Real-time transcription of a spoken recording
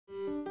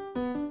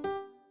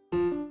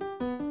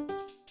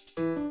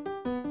Hey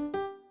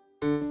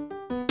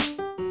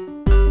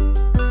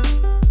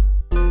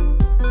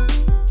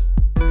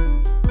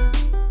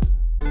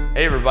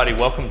everybody,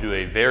 welcome to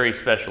a very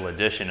special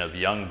edition of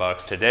Young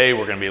Bucks. Today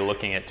we're going to be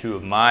looking at two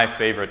of my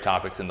favorite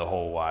topics in the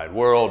whole wide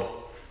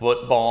world,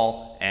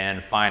 football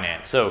and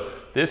finance. So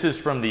this is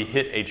from the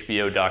hit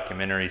HBO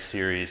documentary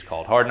series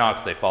called Hard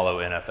Knocks. They follow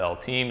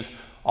NFL teams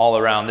all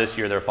around. This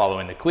year they're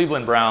following the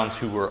Cleveland Browns,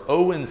 who were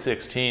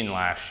 0-16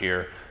 last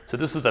year. So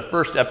this is the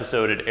first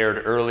episode. It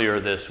aired earlier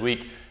this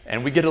week,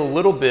 and we get a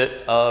little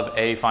bit of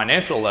a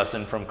financial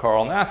lesson from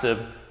Carl Nassib,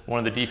 one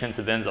of the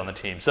defensive ends on the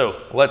team.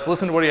 So let's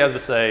listen to what he has to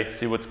say,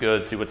 see what's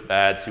good, see what's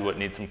bad, see what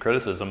needs some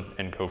criticism,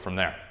 and go from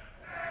there.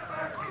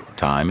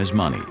 Time is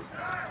money.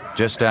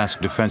 Just ask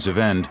defensive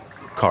end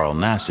Carl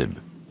Nassib.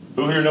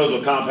 Who here knows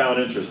what compound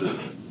interest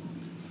is?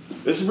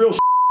 This is real shit.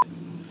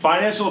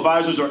 Financial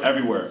advisors are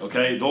everywhere,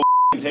 okay? They'll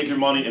take your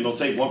money and they'll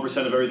take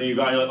 1% of everything you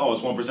got, and you're like, oh,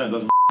 it's 1%,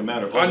 doesn't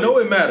matter. I know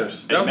it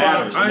matters. It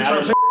matters. I ain't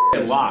trying to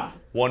take a lot.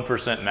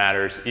 1%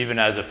 matters, even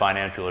as a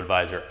financial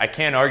advisor. I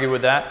can't argue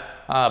with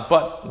that.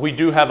 But we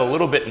do have a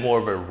little bit more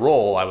of a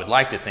role, I would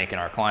like to think, in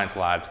our clients'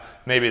 lives,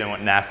 maybe than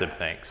what Nassib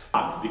thinks.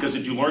 Because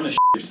if you learn this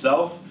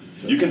yourself,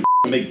 you can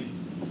make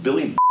 $1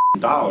 billion.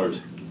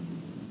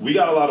 We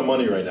got a lot of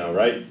money right now,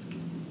 right?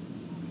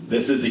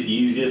 This is the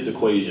easiest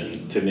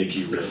equation to make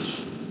you rich.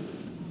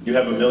 You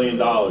have $1 million.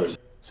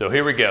 So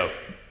here we go.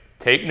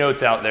 Take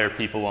notes out there,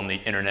 people on the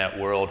internet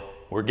world.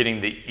 We're getting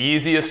the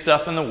easiest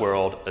stuff in the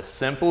world, a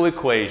simple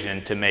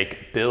equation to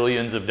make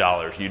billions of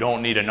dollars. You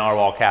don't need a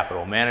narwhal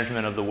capital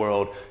management of the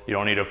world. You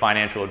don't need a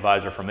financial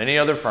advisor from any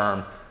other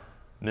firm.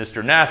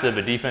 Mr. Nassib,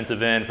 a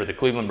defensive end for the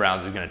Cleveland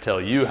Browns, is going to tell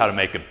you how to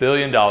make $1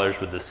 billion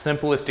with the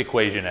simplest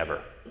equation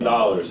ever.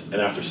 And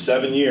after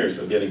 7 years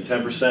of getting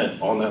 10%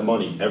 on that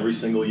money every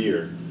single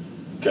year,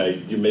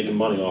 okay, you're making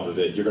money off of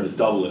it. You're going to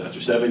double it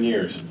after 7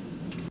 years.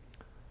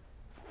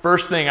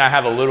 First thing I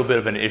have a little bit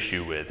of an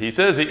issue with. He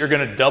says that you're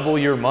going to double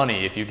your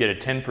money if you get a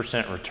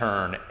 10%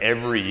 return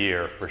every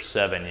year for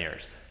 7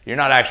 years. You're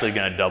not actually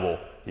going to double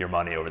your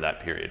money over that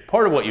period.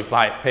 Part of what you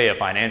pay a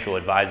financial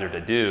advisor to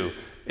do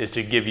is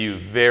to give you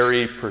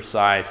very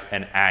precise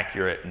and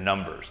accurate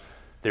numbers.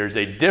 There's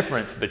a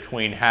difference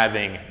between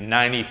having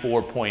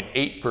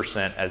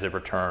 94.8% as a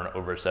return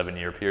over a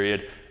 7-year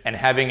period and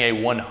having a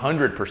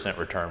 100%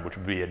 return, which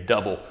would be a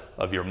double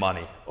of your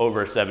money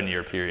over a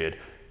 7-year period.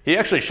 He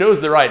actually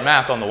shows the right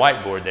math on the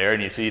whiteboard there,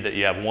 and you see that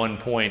you have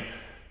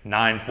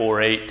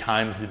 1.948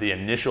 times the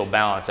initial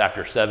balance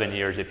after 7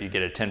 years if you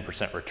get a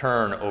 10%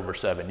 return over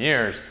 7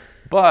 years,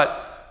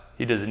 but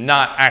he does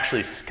not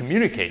actually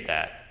communicate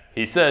that.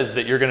 He says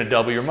that you're going to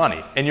double your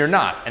money, and you're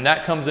not, and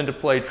that comes into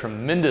play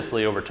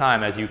tremendously over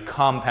time as you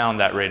compound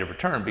that rate of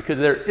return, because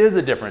there is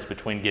a difference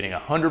between getting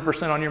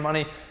 100% on your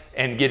money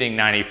and getting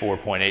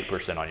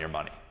 94.8% on your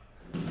money.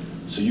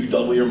 So you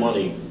double your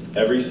money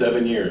every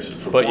 7 years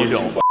for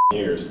 42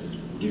 years,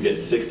 you get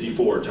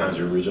 64 times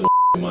your original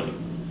money.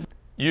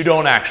 You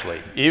don't actually.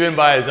 Even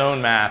by his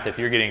own math, if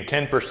you're getting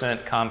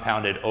 10%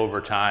 compounded over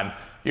time,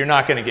 you're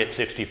not going to get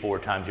 64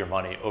 times your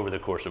money over the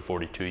course of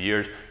 42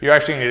 years. You're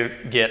actually going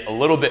to get a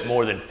little bit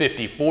more than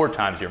 54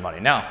 times your money.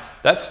 Now,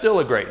 that's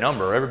still a great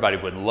number. Everybody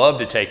would love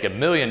to take $1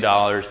 million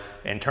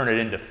and turn it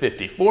into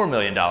 $54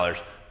 million,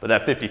 but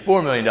that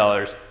 $54 million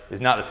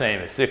is not the same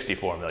as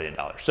 $64 million.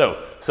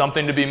 So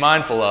something to be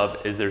mindful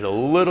of is there's a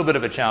little bit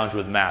of a challenge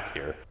with math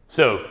here.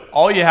 So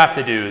all you have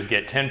to do is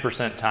get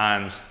 10%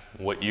 times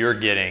what you're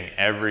getting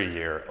every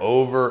year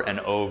over and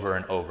over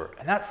and over.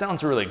 And that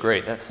sounds really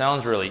great. That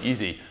sounds really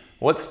easy.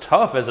 What's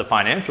tough as a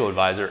financial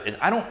advisor is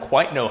I don't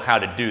quite know how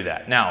to do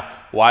that. Now,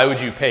 why would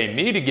you pay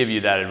me to give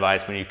you that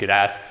advice when you could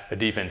ask a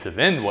defensive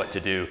end what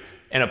to do?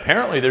 And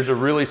apparently there's a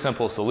really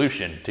simple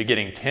solution to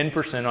getting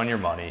 10% on your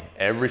money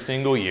every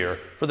single year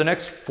for the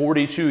next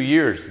 42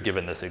 years,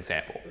 given this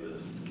example.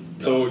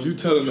 So you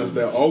telling us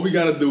that all we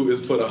got to do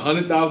is put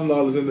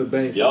 $100,000 in the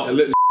bank and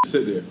let it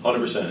sit there?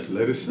 100%.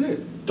 Let it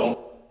sit. Don't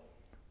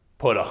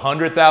put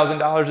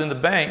 $100,000 in the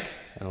bank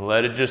and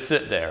let it just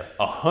sit there.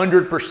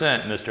 100%,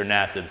 Mr.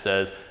 Nassib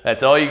says.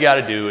 That's all you got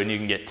to do, and you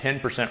can get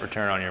 10%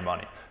 return on your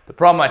money. The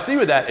problem I see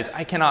with that is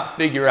I cannot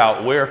figure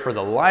out where, for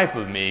the life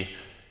of me,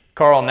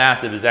 Carl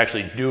Nassib is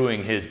actually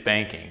doing his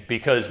banking,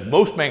 because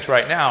most banks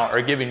right now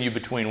are giving you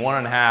between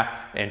 1.5%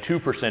 and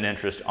 2%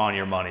 interest on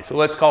your money. So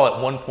let's call it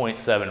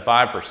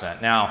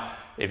 1.75%. Now,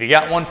 if you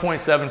got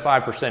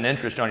 1.75%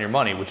 interest on your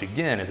money, which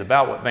again is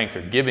about what banks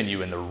are giving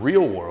you in the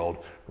real world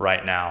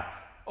right now,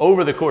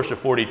 over the course of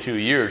 42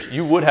 years,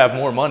 you would have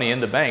more money in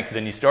the bank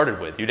than you started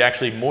with. You'd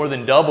actually more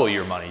than double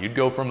your money. You'd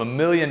go from $1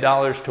 million to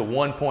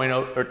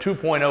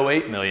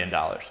 $2.08 million.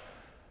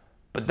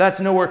 But that's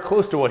nowhere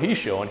close to what he's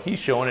showing. He's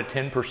showing a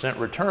 10%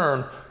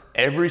 return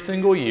every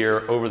single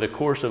year over the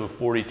course of a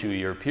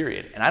 42-year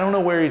period. And I don't know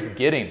where he's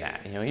getting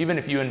that. You know, even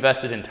if you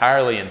invested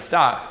entirely in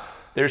stocks,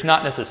 there's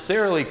not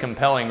necessarily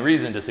compelling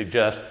reason to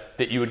suggest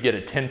that you would get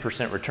a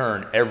 10%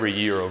 return every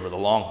year over the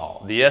long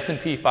haul. The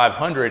S&P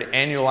 500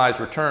 annualized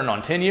return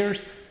on 10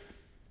 years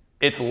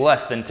it's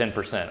less than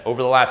 10%.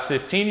 Over the last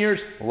 15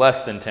 years,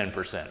 less than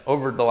 10%.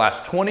 Over the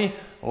last 20,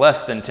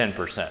 less than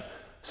 10%.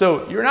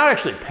 So you're not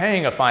actually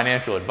paying a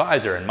financial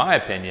advisor, in my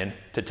opinion,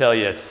 to tell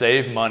you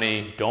save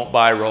money, don't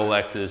buy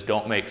Rolexes,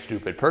 don't make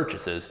stupid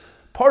purchases.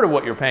 Part of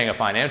what you're paying a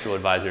financial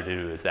advisor to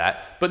do is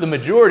that, but the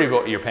majority of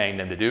what you're paying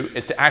them to do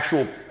is to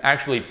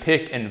actually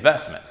pick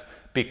investments.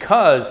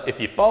 Because if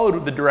you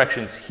followed the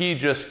directions he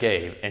just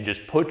gave and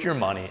just put your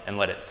money and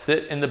let it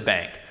sit in the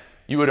bank,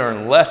 you would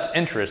earn less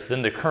interest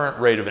than the current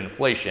rate of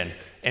inflation,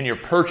 and your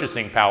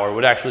purchasing power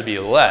would actually be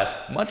less,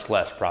 much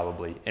less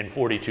probably, in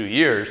 42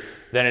 years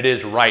than it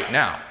is right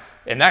now.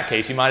 In that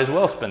case, you might as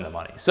well spend the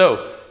money.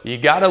 So you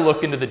gotta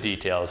look into the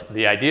details.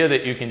 The idea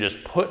that you can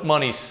just put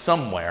money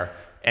somewhere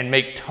and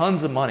make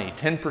tons of money,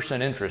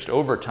 10% interest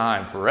over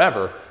time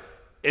forever,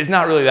 is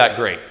not really that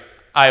great.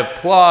 I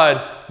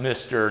applaud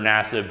Mr.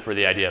 Nassib for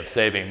the idea of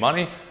saving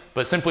money,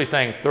 but simply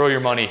saying throw your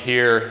money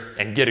here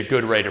and get a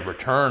good rate of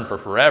return for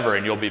forever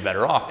and you'll be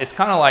better off. It's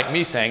kind of like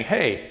me saying,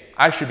 hey,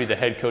 I should be the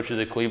head coach of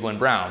the Cleveland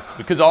Browns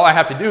because all I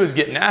have to do is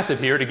get Nassib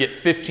here to get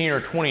 15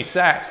 or 20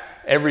 sacks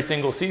every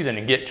single season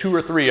and get 2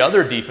 or 3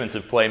 other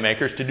defensive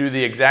playmakers to do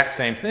the exact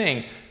same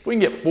thing. If we can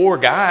get 4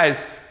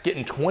 guys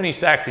getting 20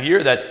 sacks a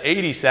year, that's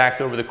 80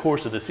 sacks over the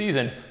course of the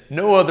season.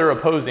 No other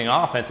opposing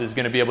offense is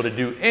going to be able to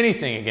do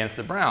anything against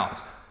the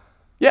Browns.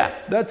 Yeah,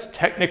 that's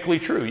technically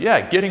true.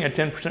 Yeah, getting a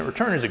 10%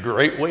 return is a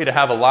great way to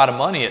have a lot of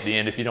money at the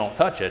end if you don't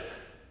touch it.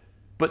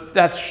 But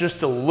that's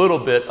just a little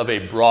bit of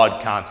a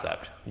broad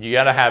concept. You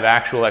got to have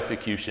actual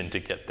execution to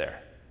get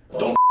there.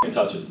 Don't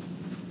touch it.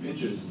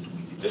 Interest.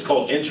 It's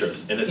called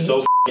interest, and it's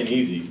so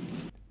easy.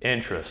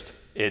 Interest.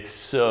 It's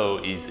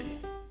so easy.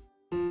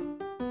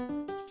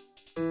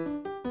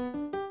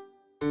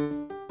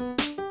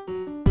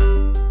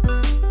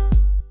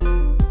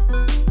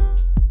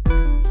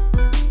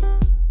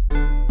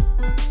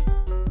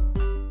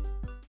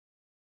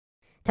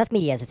 Tusk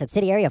Media is a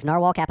subsidiary of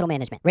Narwhal Capital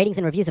Management. Ratings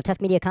and reviews of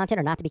Tusk Media content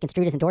are not to be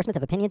construed as endorsements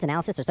of opinions,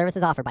 analysis, or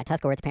services offered by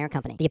Tusk or its parent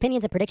company. The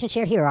opinions and predictions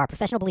shared here are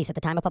professional beliefs at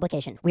the time of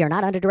publication. We are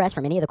not under duress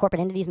from any of the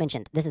corporate entities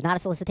mentioned. This is not a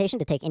solicitation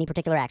to take any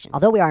particular action.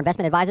 Although we are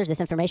investment advisors, this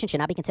information should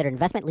not be considered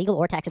investment, legal,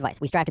 or tax advice.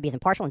 We strive to be as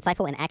impartial,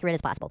 insightful, and accurate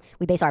as possible.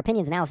 We base our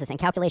opinions, analysis, and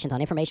calculations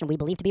on information we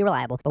believe to be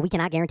reliable, but we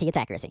cannot guarantee its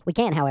accuracy. We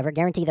can, however,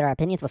 guarantee that our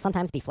opinions will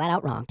sometimes be flat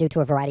out wrong due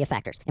to a variety of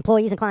factors.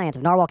 Employees and clients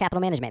of Narwhal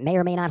Capital Management may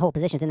or may not hold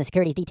positions in the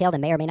securities detailed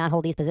and may or may not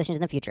hold these positions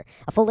in the future.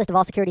 A full list of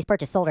all securities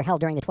purchased, sold, or held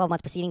during the 12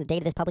 months preceding the date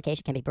of this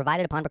publication can be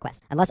provided upon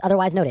request. Unless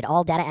otherwise noted,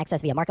 all data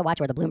accessed via MarketWatch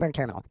or the Bloomberg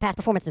terminal. Past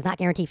performance does not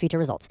guarantee future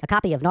results. A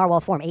copy of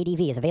Narwhal's Form ADV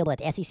is available at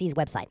the SEC's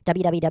website,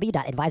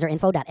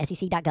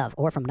 www.advisorinfo.sec.gov,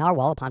 or from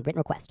Narwhal upon written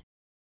request.